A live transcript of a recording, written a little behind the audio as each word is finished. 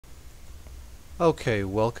Okay,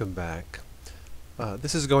 welcome back.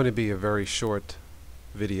 This is going to be a very short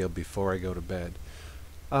video before I go to bed.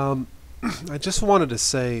 Um, I just wanted to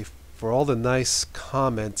say for all the nice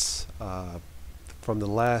comments from the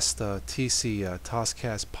last TC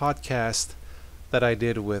Toscast podcast that I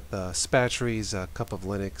did with Spatries, Cup of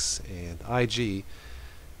Linux, and IG,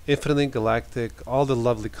 Infinitely Galactic, all the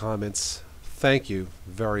lovely comments. Thank you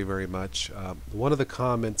very, very much. One of the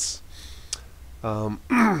comments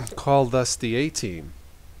called us the A-Team.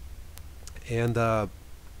 And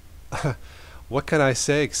what can I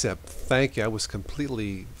say except thank you? I was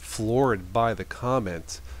completely floored by the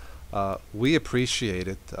comment. We appreciate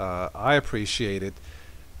it. I appreciate it.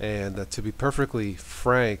 And to be perfectly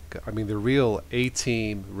frank, I mean, the real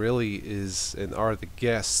A-Team really is and are the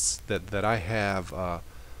guests that I have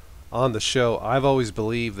on the show. I've always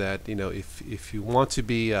believed that, if you want to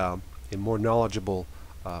be a more knowledgeable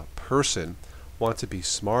person, want to be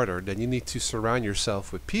smarter, then you need to surround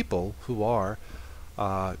yourself with people who are,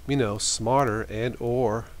 smarter and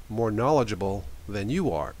or more knowledgeable than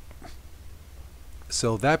you are.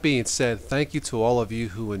 So that being said, thank you to all of you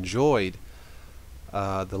who enjoyed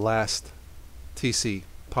the last TC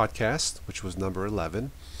podcast, which was number 11.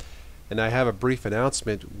 And I have a brief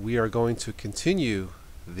announcement. We are going to continue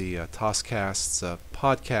the Toscasts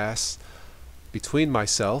podcasts between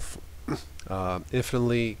myself,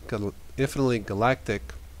 Infinitely Galactic,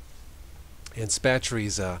 and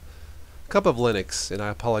Spatry's Cup of Linux. And I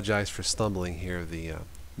apologize for stumbling here. The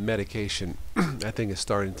medication I think is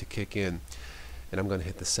starting to kick in, and I'm going to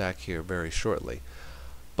hit the sack here very shortly.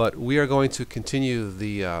 But we are going to continue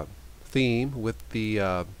the theme with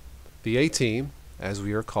the A-Team, as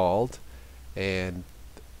we are called, and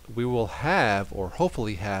we will have, or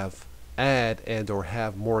hopefully have, add and or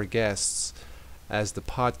have more guests as the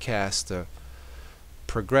podcast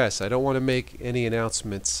progress. I don't want to make any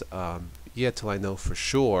announcements yet till I know for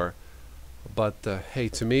sure, but hey,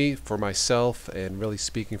 to me, for myself, and really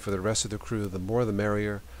speaking for the rest of the crew, the more the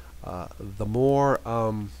merrier. The more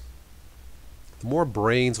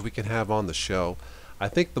brains we can have on the show, I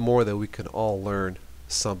think the more that we can all learn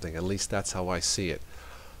something. At least that's how I see it.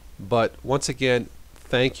 But once again,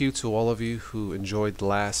 thank you to all of you who enjoyed the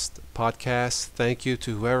last podcast. Thank you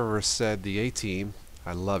to whoever said the A-Team.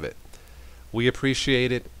 I love it. We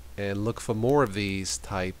appreciate it and look for more of these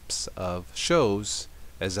types of shows,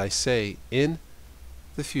 as I say, in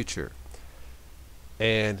the future.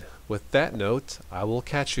 And with that note, I will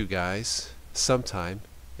catch you guys sometime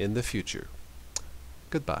in the future.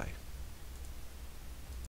 Goodbye.